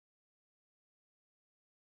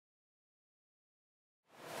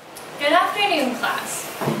afternoon,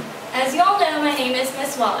 class. As you all know, my name is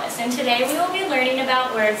Miss Wallace, and today we will be learning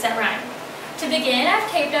about words that rhyme. To begin, I've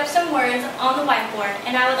taped up some words on the whiteboard,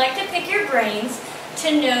 and I would like to pick your brains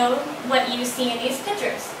to know what you see in these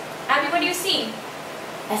pictures. Abby, what do you see?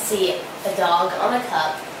 I see a dog on a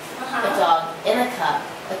cup, a dog in a cup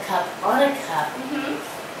on a cup,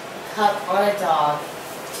 a cup on a dog,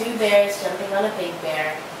 two bears jumping on a big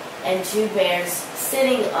bear, and two bears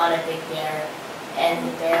sitting on a big bear, and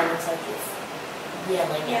the bear looks like it's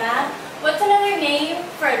yelling. Yeah. What's another name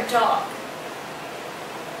for a dog?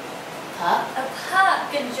 Pup. A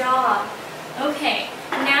pup. Good job. Okay.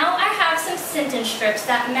 Now I have some sentence strips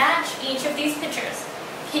that match each of these pictures.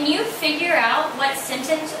 Can you figure out what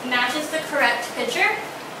sentence matches the correct picture?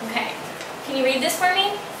 Okay. Can you read this for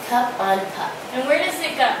me? Cup on cup. And where does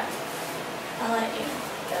it go? I'll let you.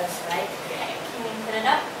 Goes right. Okay. Can you put it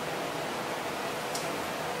up?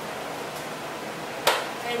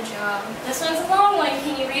 Good job. This one's a long one.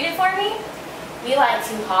 Can you read it for me? We like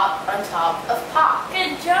to hop on top of pop.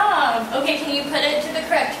 Good job. Okay, can you put it to the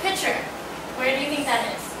correct picture? Where do you think that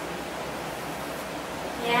is?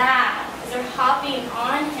 Yeah, because they're hopping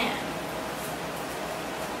on him.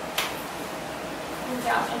 Good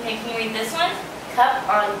job. Okay, can you read this one? Cup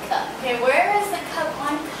on cup. Okay, where is the cup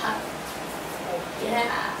on cup?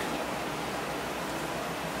 Yeah.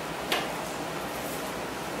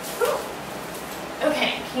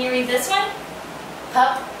 Okay, can you read this one?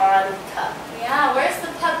 Pup on cup. Yeah, where's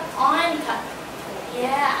the pup on cup?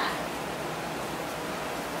 Yeah.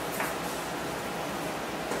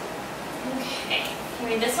 Okay, can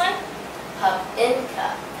you read this one? Pup in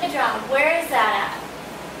cup. Good job. Where is that at?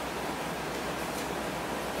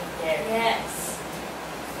 Right there. Yes.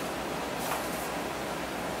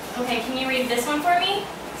 Okay, can you read this one for me?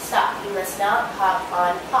 Stop. You must not hop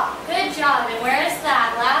on pop. Good job. And where is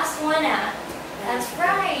that last one at? That's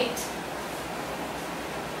right.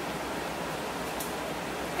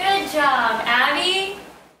 Good job, Abby.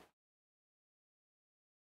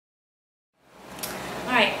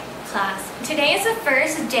 Alright, class. Today is the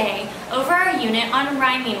first day over our unit on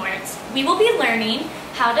rhyming words. We will be learning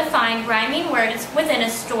how to find rhyming words within a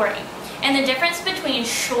story and the difference between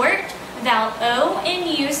short, vowel O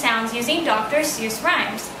and U sounds using Dr. Seuss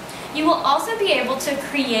rhymes. You will also be able to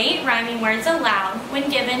create rhyming words aloud when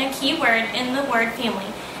given a key word in the word family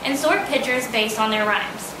and sort pictures based on their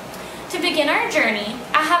rhymes. To begin our journey,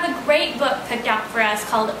 I have a great book picked out for us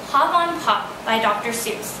called Hop on Pop by Dr.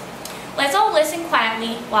 Seuss. Let's all listen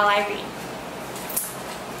quietly while I read.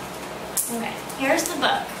 Okay, here's the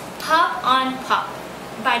book, Hop on Pop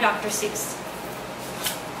by Dr. Seuss.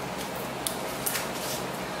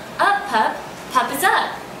 Up, pup, pup is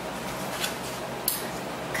up.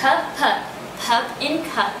 Cup, pup, pup in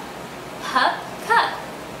cup. Pup, cup,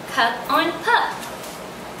 cup on pup.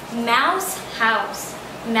 Mouse, house,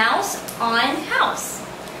 mouse on house.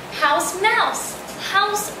 House, mouse,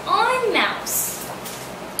 house on mouse.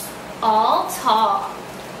 All tall,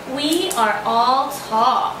 we are all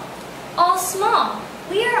tall. All small,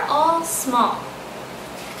 we are all small.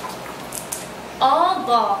 All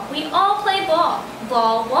ball, we all play ball.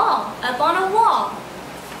 Ball wall, up on a wall.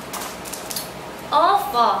 All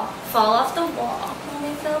fall off the wall when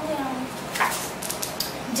we fell down.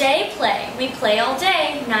 Day play, we play all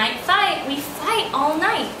day. Night fight, we fight all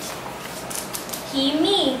night. He,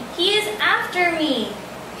 me, he is after me.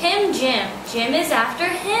 Him, Jim, Jim is after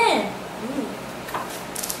him. Ooh.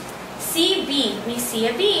 See bee, we see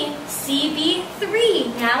a bee. See bee,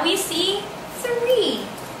 three, now we see three.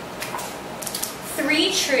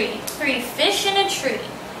 Three tree, three fish in a tree.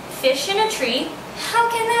 Fish in a tree, how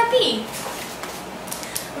can that be?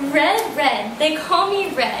 Red, red, they call me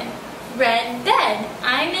Red. Red bed,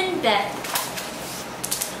 I'm in bed.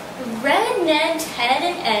 Red Ned, Ted,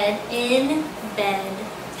 and Ed in bed.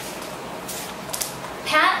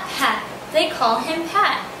 Pat, Pat, they call him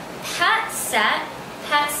Pat. Pat sat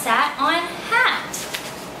on hat.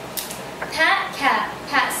 Pat, cat,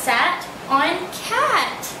 Pat sat on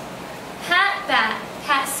cat. Pat, bat,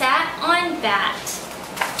 Pat sat on bat.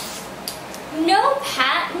 No,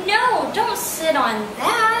 Pat, no, don't sit on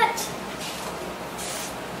that.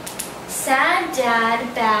 Sad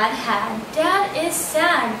dad, bad had. Dad is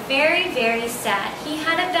sad, very, very sad. He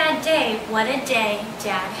had a bad day. What a day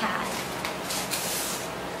Dad had.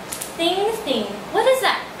 Thing, thing. What is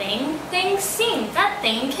that thing? Thing, sing. That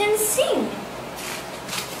thing can sing.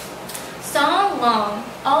 Song, long.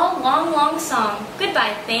 All long, long song.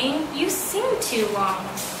 Goodbye, thing. You sing too long.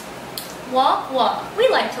 Walk, walk. We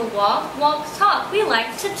like to walk. Walk, talk. We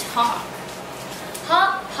like to talk.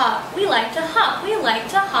 Hop, hop. We like to hop. We like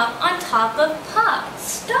to hop on top of pop.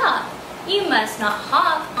 Stop. You must not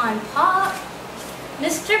hop on Pop.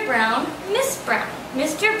 Mr. Brown, Miss Brown.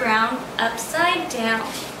 Mr. Brown, upside down.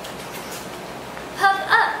 Pup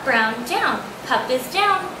up, Brown down. Pup is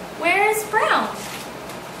down. Where is Brown?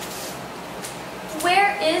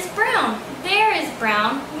 Where is Brown? There is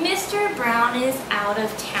Brown. Mr. Brown is out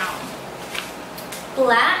of town.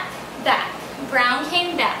 Black, back. Brown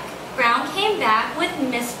came back. Brown came back with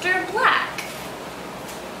Mr. Black.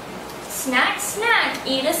 Snack, snack,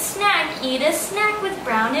 eat a snack with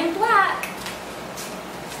Brown and Black.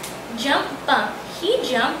 Jump, bump, he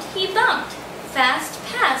jumped, he bumped. Fast,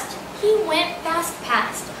 past, he went fast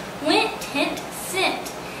past. Went, tent,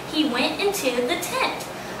 sent, he went into the tent.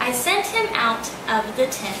 I sent him out of the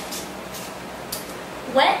tent.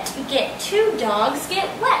 Wet, get, two dogs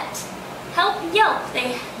get wet. Help, yelp,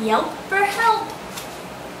 they yelp for help.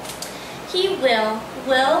 He will,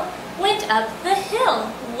 went up the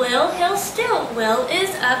hill. Will, hill still, Will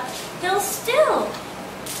is up, hill still.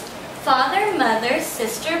 Father, mother,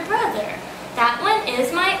 sister, brother. That one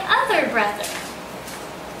is my other brother.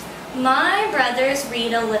 My brothers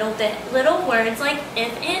read a little bit, little words like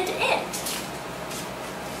if and it.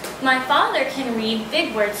 My father can read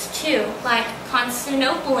big words too, like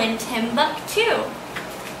Constantinople and Timbuktu.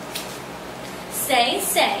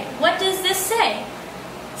 Say, what does this say?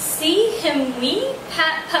 See him we,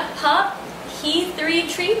 pat, pup, pop, he, three,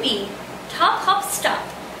 tree, bee. Top, hop, stop.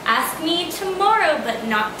 Ask me tomorrow, but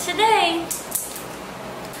not today.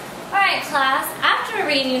 Alright, class, after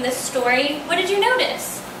reading this story, what did you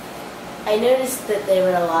notice? I noticed that there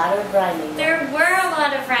were a lot of rhyming words. There were a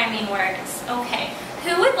lot of rhyming words. Okay.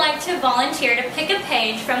 Who would like to volunteer to pick a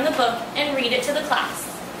page from the book and read it to the class?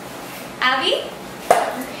 Abby?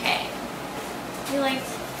 Okay.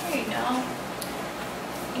 Here you go.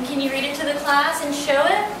 And can you read it to the class and show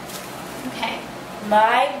it? Okay.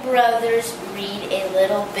 My brothers read a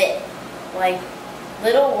little bit, like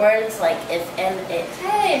little words like if and it.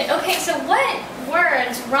 Good. Okay, so what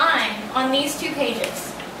words rhyme on these two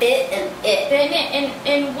pages? Bit and it.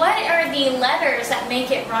 And what are the letters that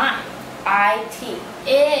make it rhyme? I-T.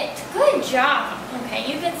 It. Good job.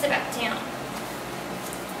 Okay, you can sit back down.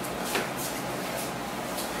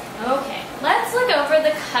 Okay, let's look over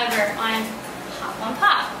the cover on Hop on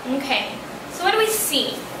Pop. Okay, so what do we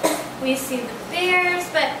see? We see the bears,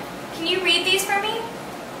 but can you read these for me?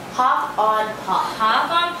 Hop on Pop.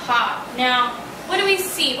 Hop on Pop. Now, what do we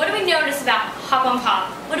see? What do we notice about Hop on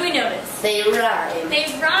Pop? What do we notice? They rhyme. They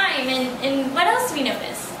rhyme, and what else do we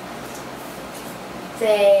notice?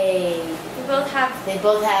 They both have three letters. They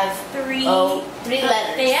both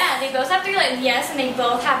have three letters. Yes, and they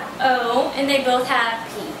both have O, and they both have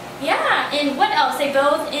P. Yeah, and what else? They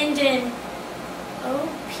both end in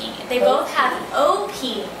O-P. They both have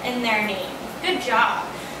O-P in their name. Good job.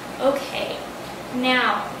 Okay,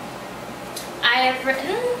 now I have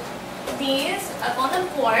written these up on the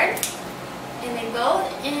board, and they both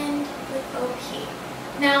end with O-P.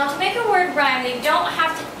 Now, to make a word rhyme, they don't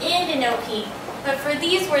have to end in O-P, but for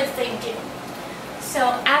these words, they do. So,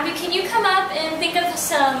 Abby, can you come up and think of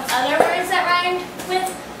some other words that rhymed with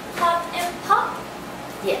hop and pop?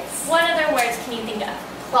 Yes. What other words can you think of?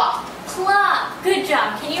 Plop. Plop. Good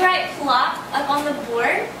job. Can you write plop up on the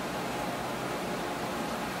board?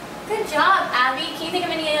 Good job, Abby. Can you think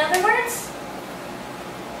of any other words?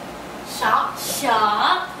 Shop.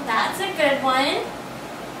 Shop. That's a good one.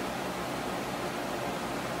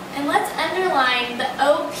 And let's underline the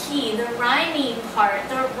O-P, the rhyming part,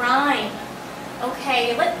 the rhyme.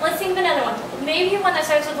 Okay, let's think of another one. Maybe one that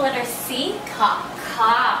starts with the letter C. Cop.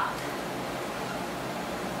 Cop.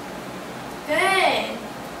 Good.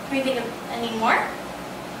 Can we think of any more?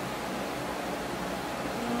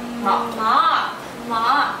 Mop. Mop.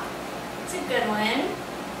 Mop. That's a good one.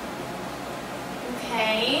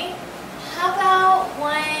 Okay. How about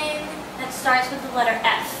one that starts with the letter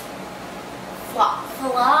F? Flop.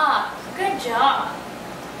 Flop. Good job.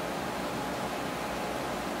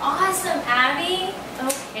 Awesome, Abby.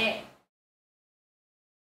 Okay.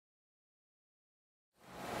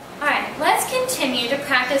 Alright, let's continue to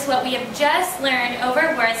practice what we have just learned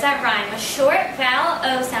over words that rhyme with short vowel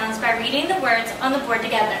O sounds by reading the words on the board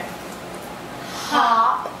together.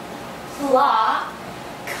 Hop, plop,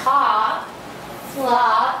 cop,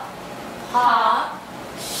 flop, pop,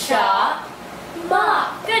 shop,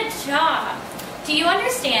 mop. Good job. Do you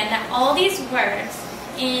understand that all these words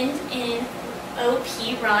end in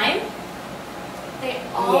OP rhyme? They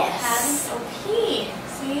all have an OP.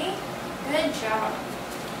 See? Good job.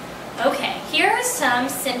 Okay, here are some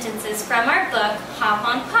sentences from our book, Hop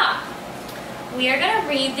on Pop. We are going to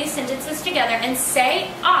read these sentences together and say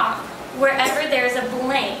 "ah" wherever there's a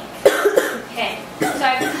blank. Okay, so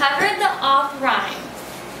I've covered the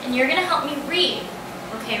and you're gonna help me read.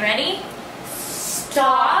 Okay, ready?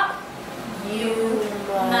 Stop. You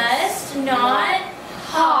Must not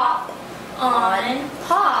hop on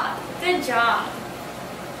pop. Good job.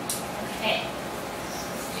 Okay,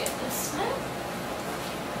 let's do this one.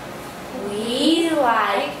 We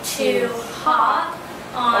like to hop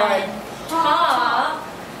on top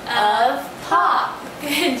of pop.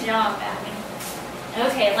 Good job, Abby.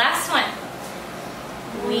 Okay, last one.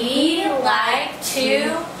 We like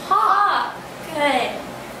to hop. Good.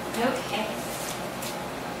 Okay.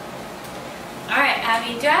 Alright,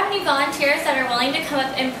 Abby, do I have any volunteers that are willing to come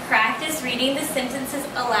up and practice reading the sentences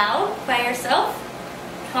aloud by yourself?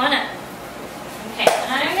 Come on up. Okay,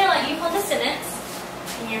 and I'm going to let you hold the sentence,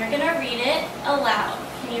 and you're going to read it aloud.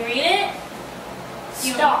 Can you read it?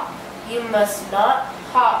 Stop. You must not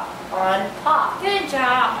hop on pop. Good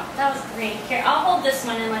job. That was great. Here, I'll hold this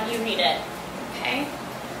one and let you read it. Okay?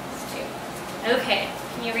 Let's do. Okay,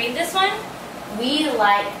 can you read this one? We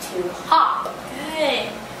like to hop. Good.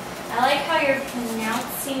 I like how you're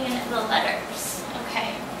pronouncing the letters.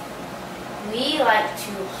 Okay. We like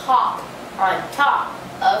to hop on top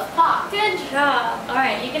of pop. Good job. All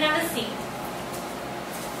right, you can have a seat.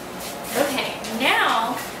 Okay,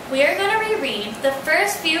 now we are going to reread the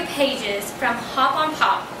first few pages from Hop on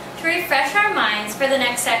Pop to refresh our minds for the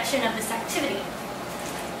next section of this activity.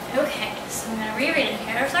 Okay, so I'm going to reread it.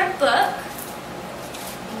 Here's our book.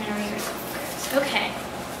 I'm going to reread it first. Okay.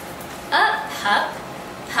 Up, pup.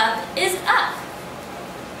 Pup is up.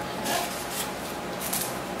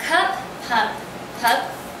 Cup, pup.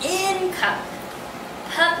 Pup in cup.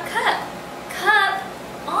 Pup, cup. Cup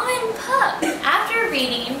on pup. After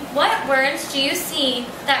reading, what words do you see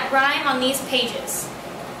that rhyme on these pages?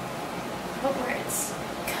 What words?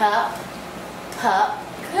 Cup, pup.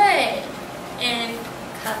 Good. And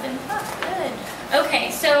cup and pup. Good.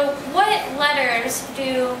 Okay, so what letters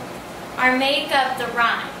make up the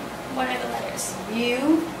rhyme? What are the letters?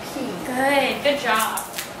 U, P. Good. Good job.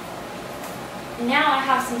 Now I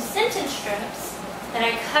have some sentence strips that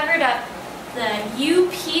I covered up the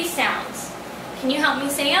UP sounds. Can you help me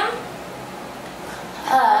say them?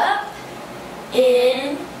 Up,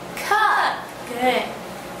 in, cup. Good.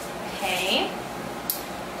 Okay.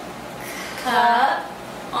 Cup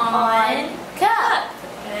on cup.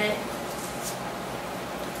 Good.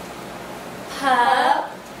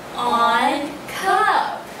 Pup on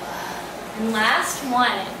cup. And last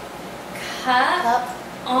one. Cup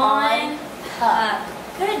on pup.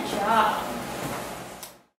 Good job.